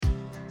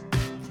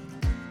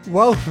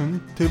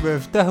Welcome to the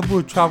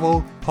Sustainable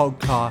Travel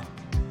Podcast,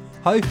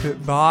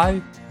 hosted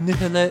by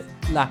Nicole.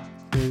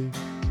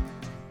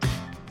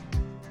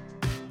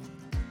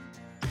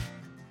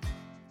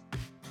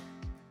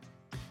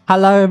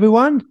 Hello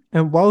everyone,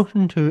 and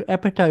welcome to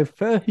episode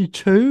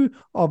 32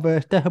 of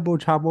the Sustainable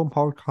Travel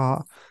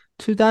Podcast.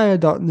 Today I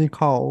got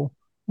Nicole.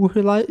 Would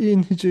you like to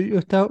introduce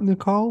yourself,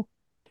 Nicole?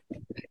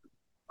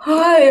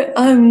 Hi,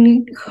 I'm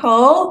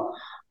Nicole.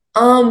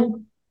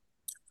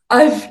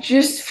 I've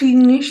just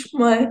finished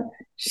my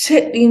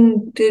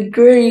second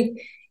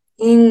degree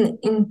in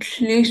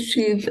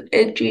inclusive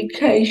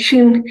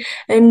education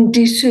and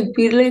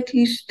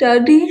disability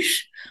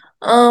studies.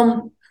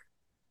 Um,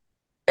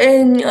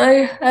 and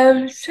I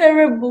have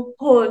cerebral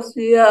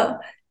palsy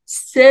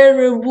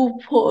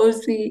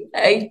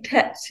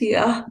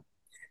ataxia.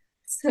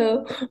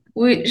 So,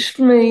 which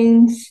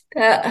means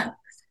that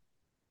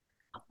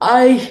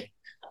I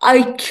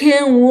I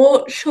can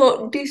walk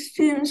short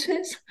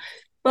distances,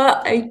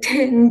 but I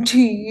tend to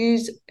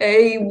use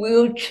a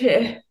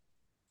wheelchair.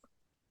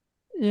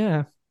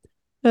 Yeah.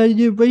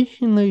 You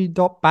recently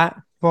got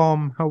back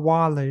from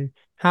Hawaii.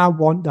 How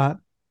was that?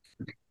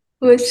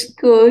 Was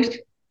good.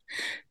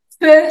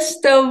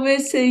 First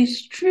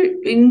overseas trip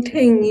in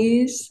 10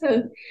 years,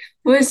 so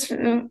was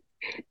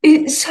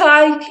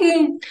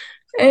exciting.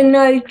 And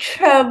I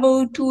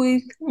traveled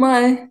with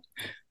my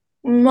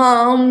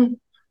mom,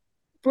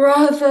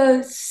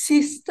 brother,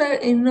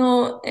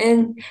 sister-in-law,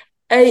 and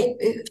eight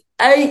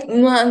eight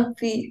month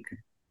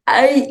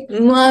 8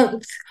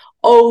 month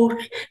old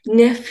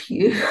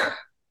nephew.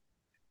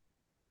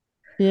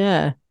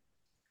 Yeah.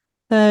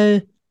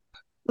 So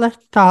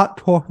let's start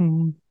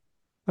talking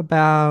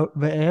about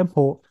the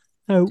airport.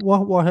 So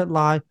what was it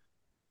like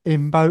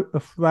in both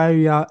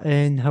Australia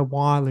and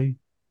Hawaii?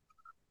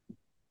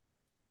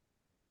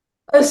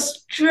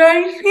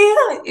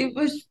 Australia, it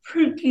was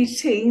pretty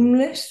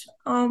seamless,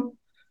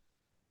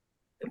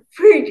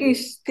 pretty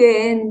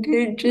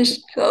standard,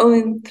 just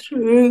going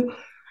through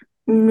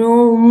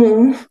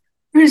normal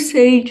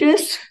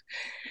procedures.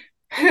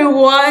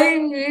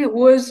 Hawaii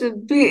was a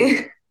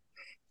bit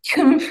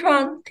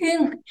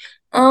confronting.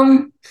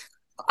 Um,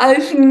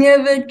 I've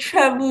never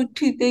traveled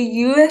to the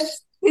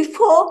US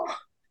before,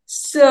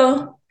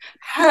 so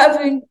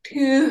having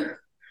to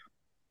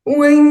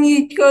when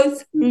you go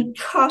through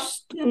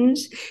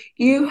customs,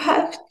 you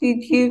have to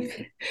give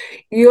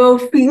your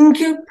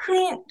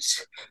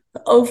fingerprints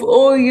of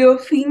all your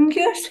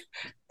fingers.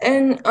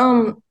 And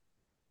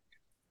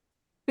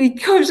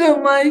because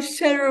of my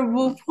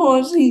cerebral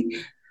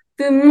palsy,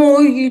 the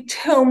more you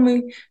tell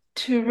me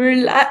to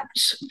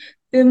relax,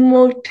 the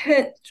more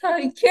tense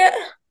I get.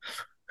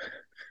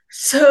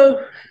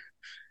 So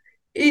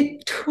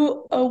it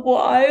took a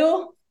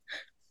while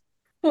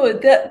for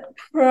that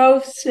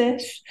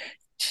process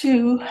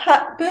to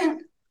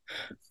happen.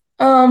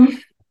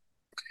 Um,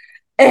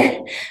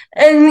 and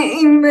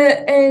in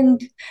the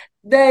end,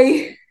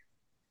 they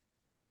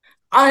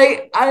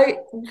I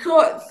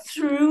got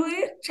through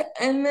it,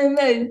 and then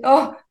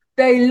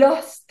they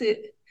lost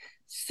it,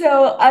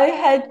 so I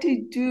had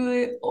to do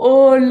it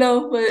all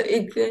over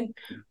again,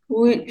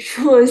 which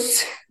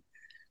was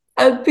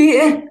a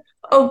bit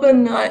of a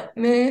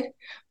nightmare,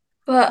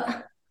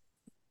 but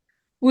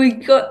we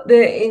got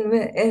there in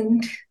the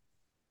end.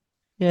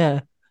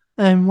 Yeah.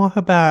 And what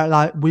about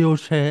like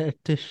wheelchair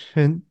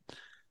assistance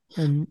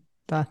and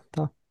that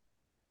stuff?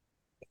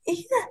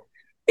 Yeah,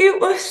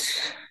 it was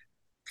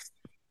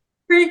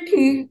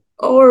pretty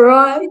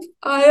alright.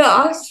 I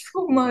asked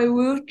for my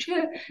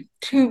wheelchair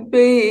to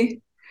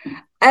be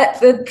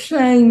at the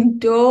plane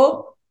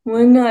door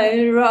when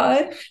I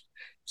arrived,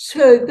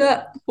 so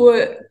that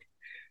worked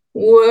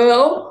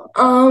well.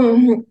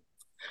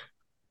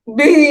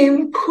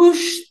 Being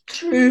pushed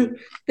through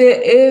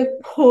the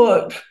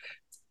airport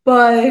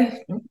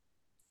by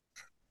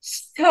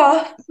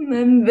staff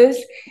members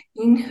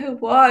in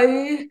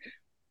Hawaii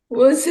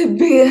was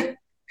a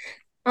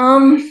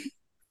um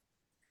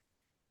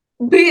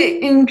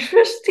bit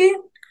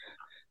interesting.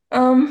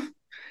 Um,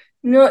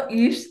 not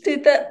used to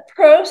that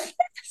process,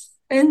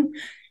 and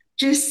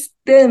just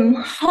them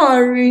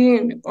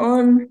hurrying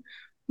on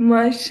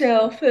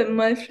myself and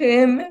my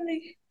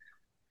family,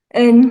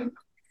 and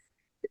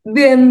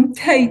them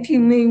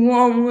taking me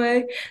one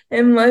way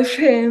and my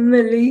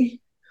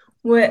family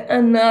went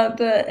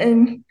another,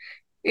 and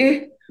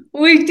it,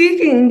 we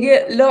didn't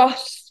get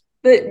lost,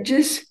 but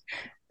just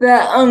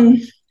that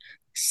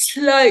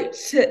slight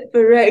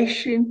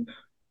separation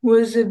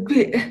was a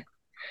bit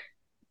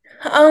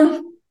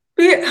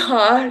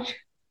hard.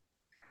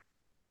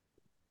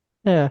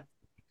 Yeah.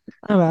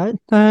 All right.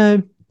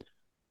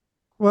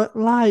 What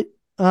like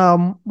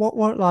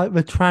what like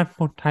the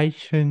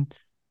transportation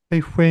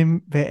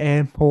between the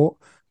airport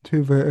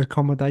to the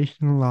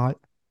accommodation like?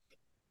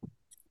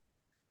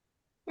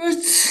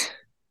 It's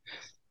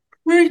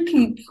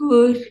pretty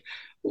good.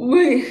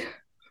 We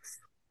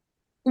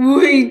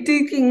we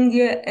didn't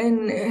get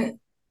an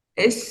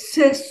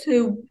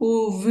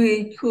accessible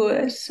vehicle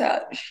as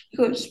such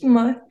because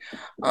my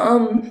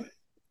um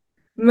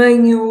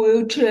manual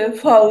wheelchair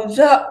folds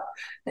up,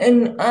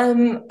 and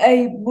I'm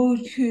able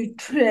to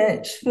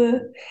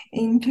transfer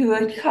into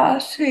a car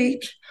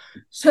seat.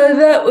 So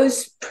that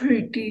was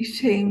pretty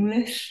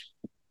seamless.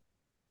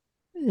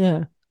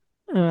 Yeah.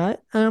 All right.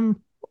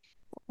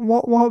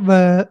 What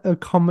the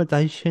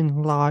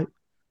accommodation like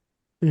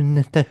in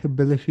the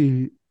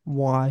disability?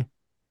 Why?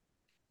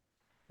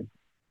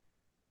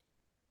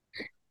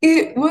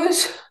 It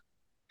was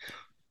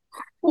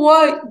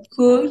quite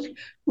good.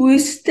 We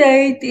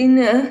stayed in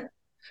a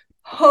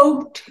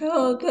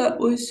hotel that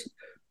was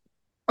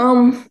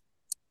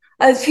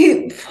I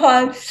think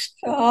 5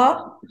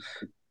 star.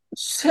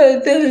 So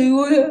they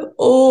were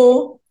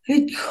all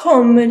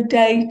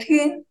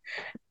accommodating,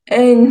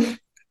 and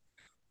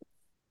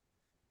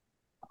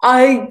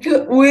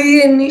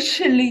we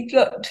initially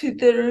got to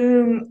the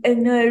room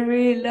and I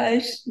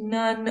realized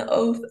none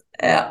of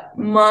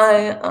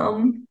my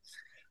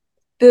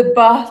the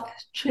bath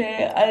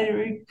chair I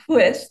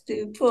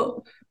requested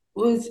for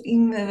was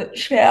in the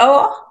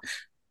shower.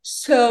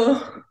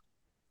 So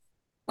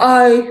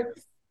I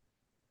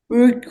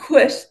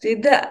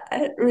requested that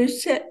at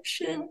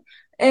reception,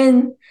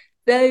 and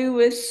they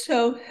were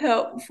so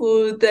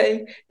helpful.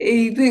 They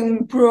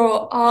even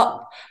brought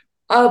up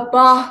a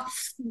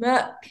bath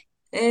mat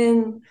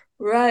and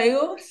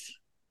rails,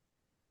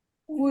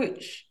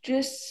 which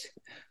just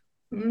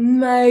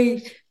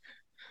made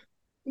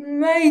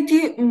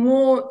it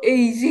more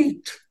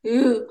easy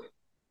to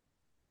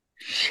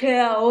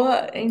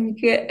shower and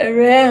get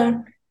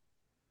around.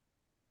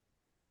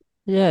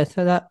 Yeah,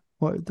 so that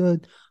what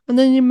good. And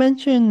then you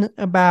mentioned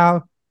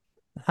about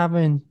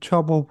having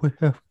trouble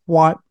with a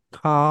white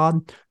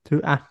card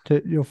to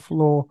access your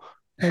floor.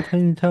 So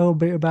can you tell a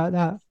bit about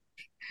that?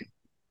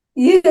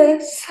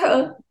 Yes,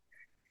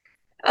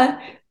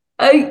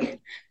 I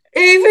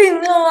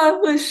even though I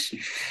was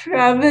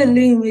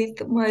traveling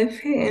with my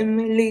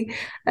family,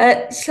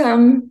 at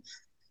some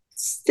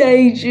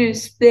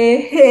stages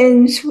their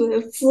hands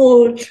were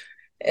full,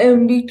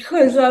 and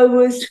because I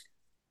was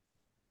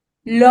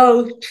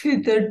low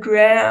to the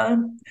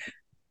ground,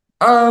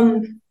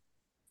 um,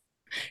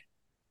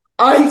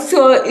 I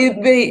thought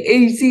it'd be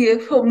easier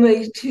for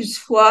me to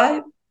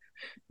swipe,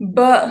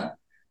 but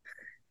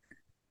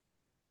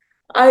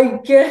I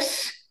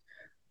guess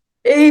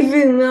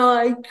even though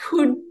I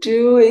could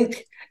do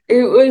it,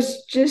 it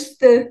was just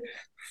the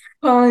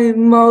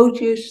fine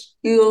motor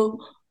skill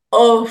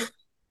of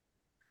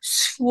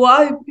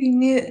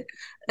swiping it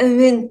and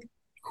then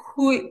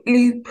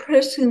quickly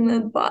pressing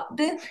the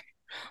button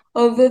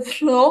of the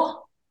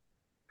floor.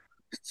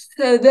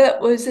 So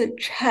that was a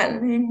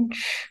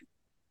challenge.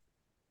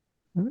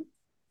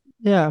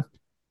 Yeah,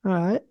 all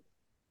right.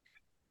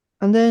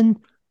 And then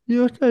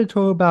you also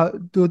talk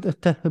about good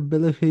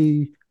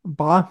accessibility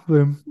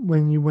bathroom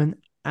when you went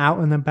out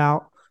and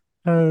about.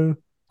 So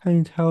can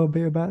you tell a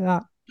bit about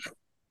that?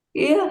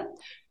 Yeah.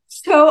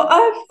 So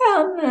I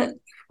found that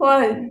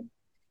quite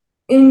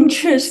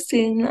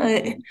interesting.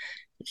 Like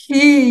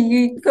here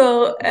you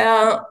go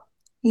out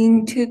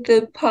into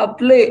the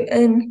public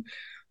and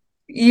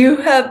you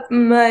have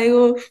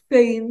male,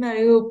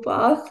 female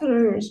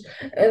bathrooms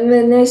and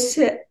then a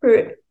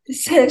separate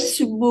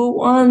accessible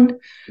one.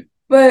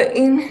 But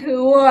in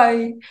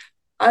Hawaii,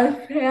 I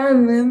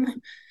found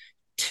them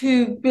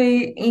to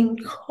be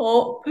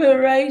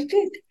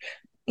incorporated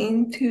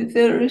into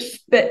the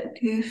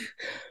respective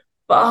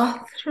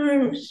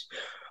bathrooms,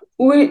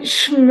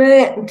 which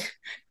meant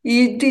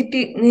you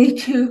didn't need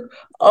to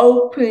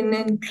open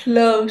and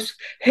close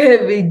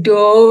heavy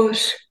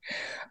doors.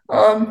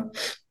 Um,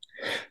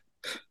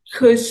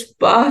 because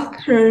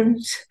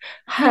bathrooms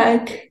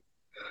had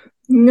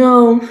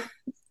no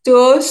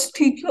doors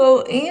to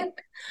go in,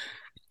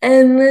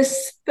 and the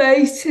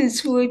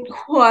spaces were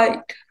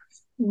quite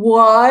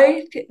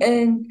wide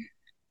and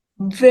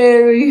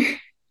very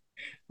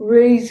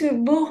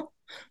reasonable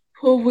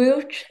for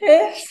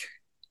wheelchairs.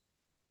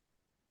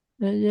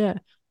 Yeah.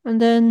 And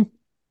then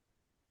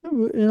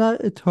would you like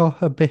to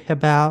talk a bit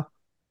about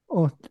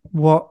or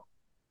what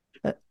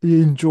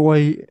you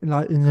enjoy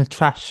like an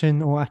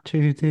attraction or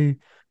activity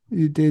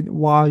you did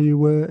while you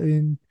were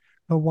in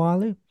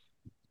Hawaii?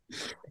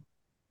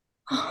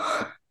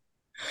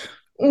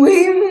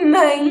 We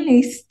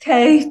mainly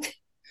stayed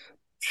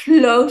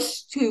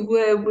close to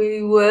where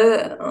we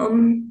were,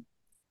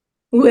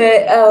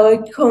 where our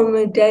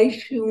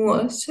accommodation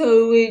was,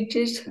 so we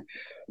just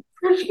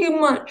pretty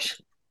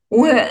much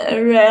went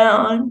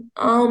around.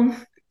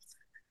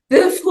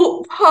 The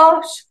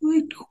footpaths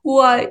were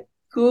quite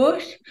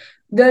good.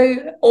 They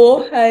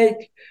all had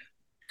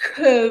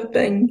curb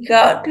and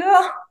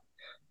gutter.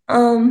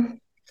 Um,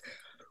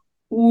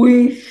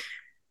 with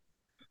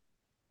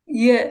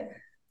yeah,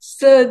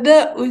 so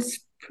that was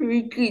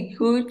pretty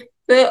good.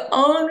 The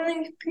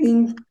only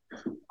thing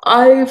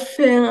I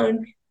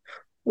found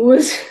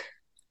was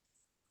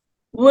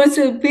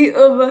a bit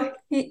of a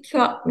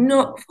hiccup,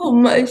 not for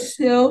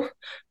myself,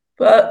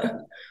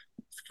 but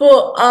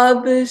for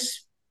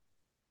others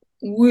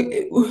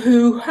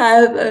who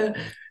have a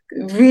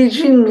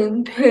vision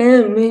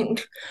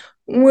impairment.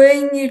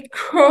 When you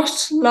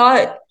cross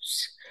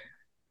lights,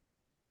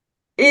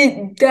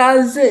 it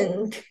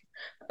doesn't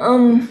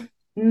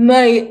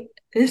make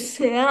a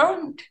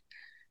sound.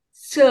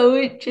 So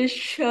it just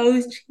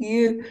shows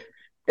you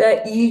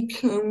that you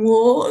can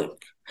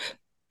walk.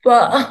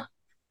 But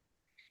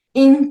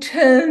in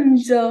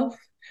terms of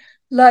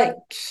like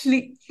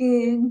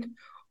clicking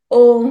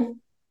or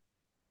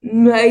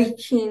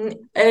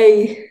making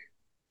a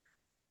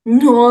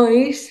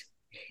noise,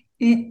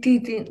 it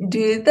didn't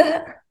do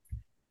that.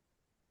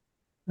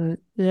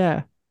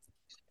 Yeah.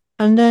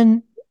 And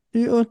then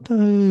you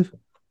also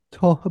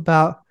talk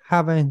about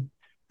having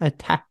a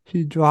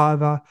taxi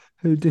driver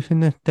who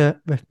doesn't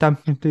accept the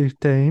something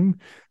theme.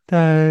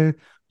 So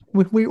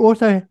we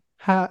also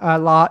had a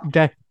lot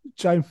that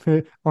James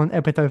on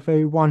episode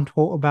 31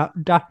 talk about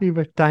exactly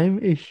the same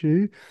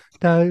issue.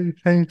 So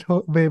can you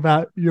talk a bit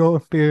about your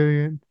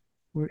experience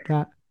with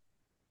that?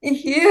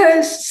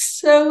 Yes,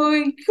 so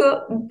we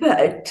got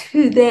back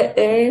to the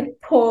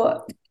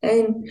airport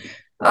and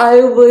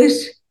I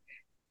was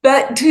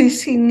back to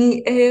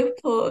Sydney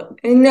Airport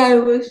and I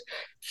was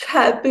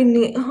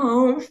cabbing it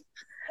home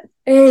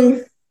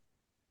and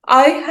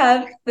I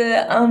have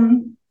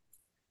the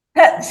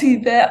taxi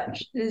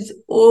vouchers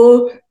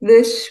or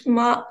the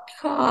smart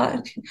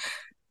card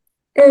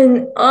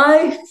and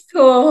I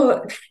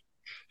thought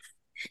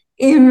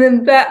in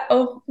the back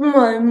of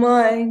my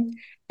mind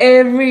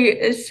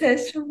every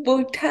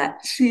accessible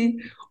taxi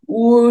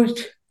would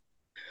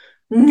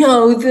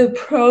know the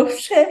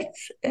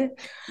process.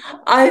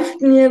 I've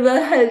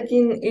never had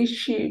an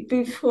issue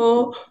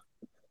before,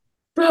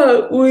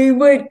 but we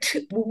were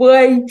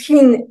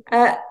waiting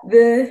at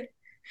the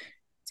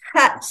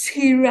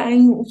taxi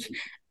range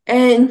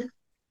and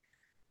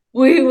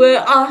we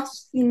were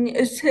asking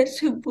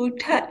accessible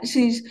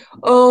taxis,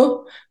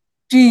 oh,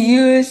 do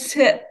you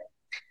accept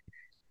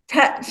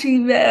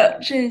taxi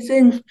vouchers?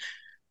 And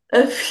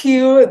a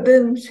few of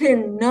them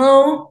said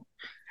no.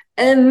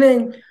 And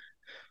then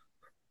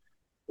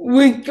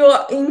we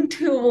got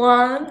into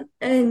one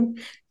and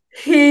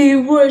he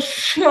was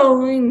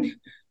showing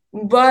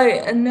by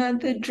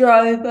another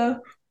driver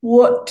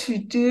what to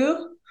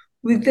do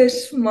with the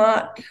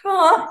smart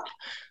card.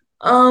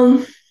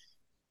 Um,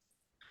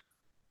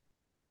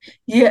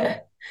 yeah,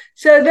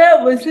 so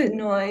that was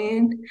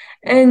annoying.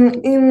 And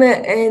in the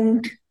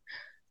end,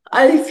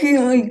 I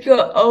think we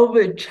got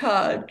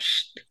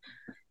overcharged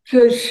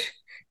because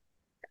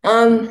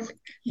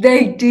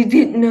they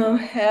didn't know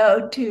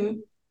how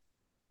to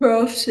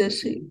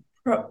process it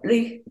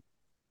properly.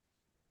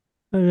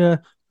 Yeah.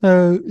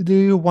 So do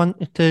you want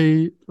to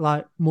see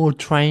like more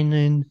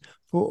training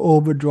for all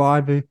the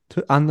drivers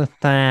to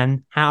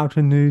understand how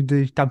to use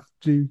the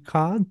subsidy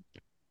card?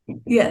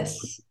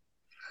 Yes.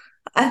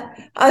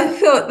 I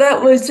thought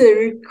that was a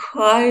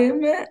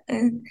requirement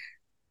and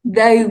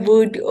they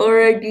would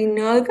already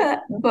know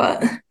that,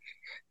 but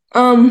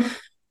um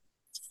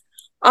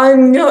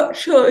I'm not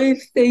sure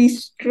if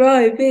these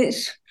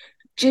drivers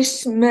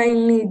just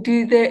mainly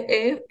do the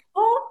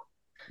airport.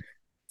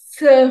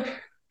 So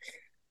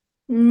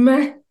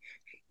ma-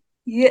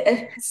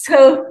 yeah,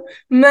 so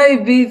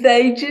maybe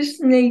they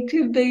just need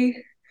to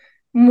be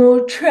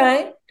more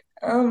trained.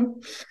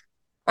 Um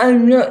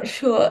I'm not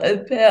sure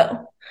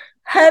about.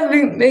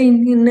 Haven't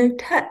been in a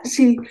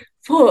taxi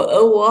for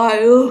a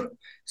while,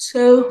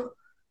 so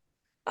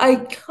I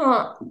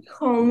can't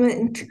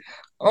comment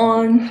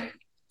on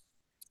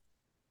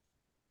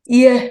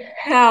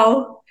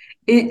how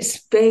it's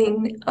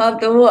been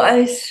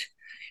otherwise.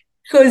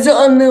 Because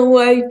on the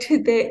way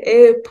to the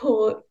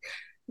airport,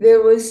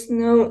 there was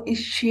no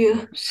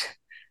issues.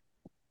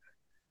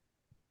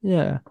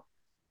 Yeah.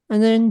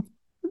 And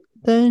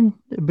then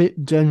a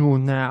bit general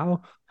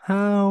now,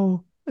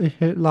 how is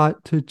it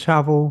like to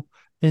travel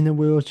in a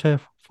wheelchair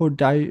for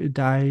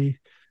day-to-day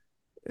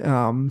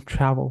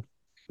travel?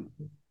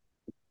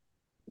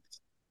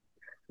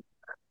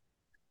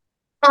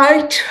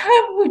 I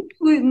traveled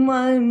with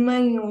my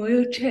main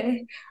wheelchair,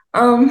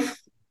 um,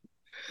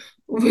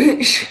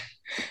 which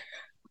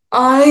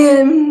I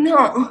am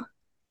not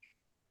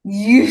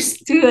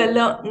used to a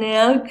lot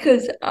now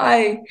because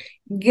I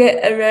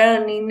get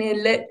around in an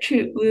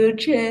electric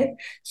wheelchair.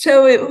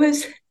 So it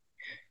was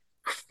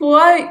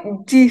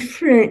quite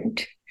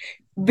different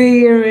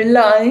being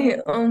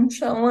reliant on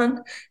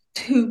someone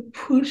to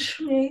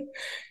push me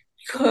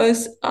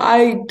because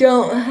I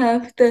don't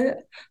have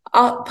the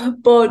upper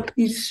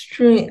body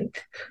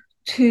strength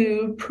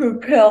to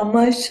propel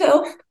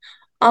myself.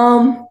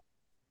 Um,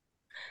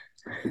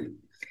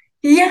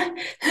 yeah,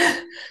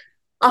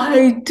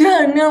 I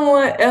don't know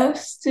what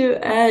else to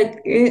add.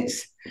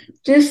 It's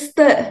just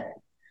that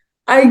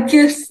I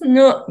guess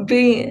not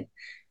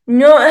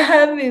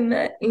having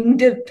that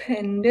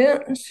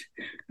independence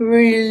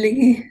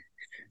really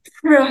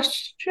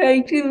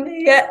frustrated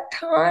me at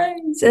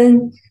times,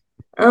 and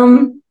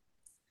um,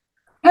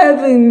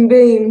 having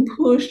been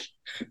pushed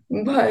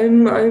by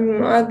my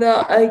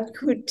mother, I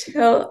could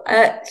tell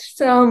at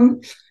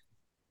some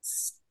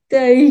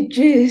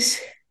stages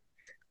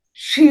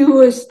she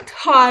was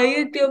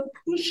tired of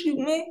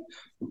pushing me,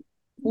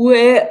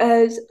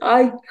 whereas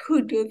I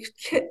could have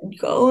kept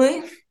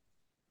going.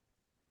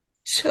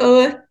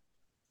 So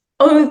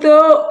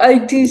although I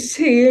did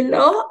see a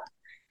lot,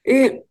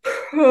 it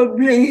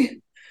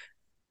probably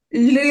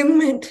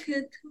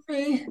limited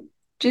me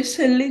just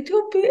a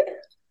little bit.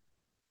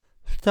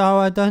 So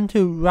I'm going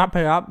to wrap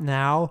it up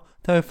now.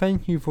 So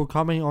thank you for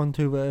coming on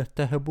to the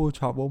Terrible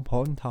Trouble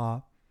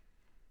podcast.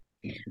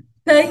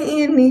 Thank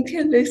you,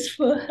 Nicholas,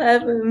 for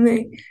having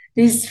me.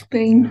 It's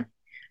been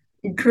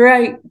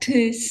great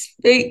to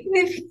speak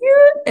with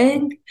you,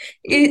 and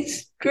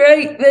it's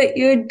great that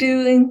you're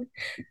doing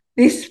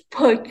this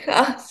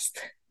podcast.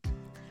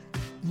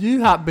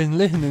 You have been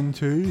listening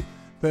to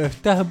the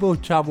Terrible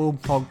Trouble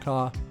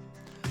podcast.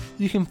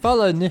 You can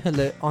follow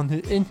Nicholas on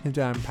his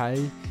Instagram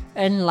page,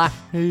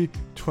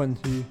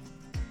 nlaku20.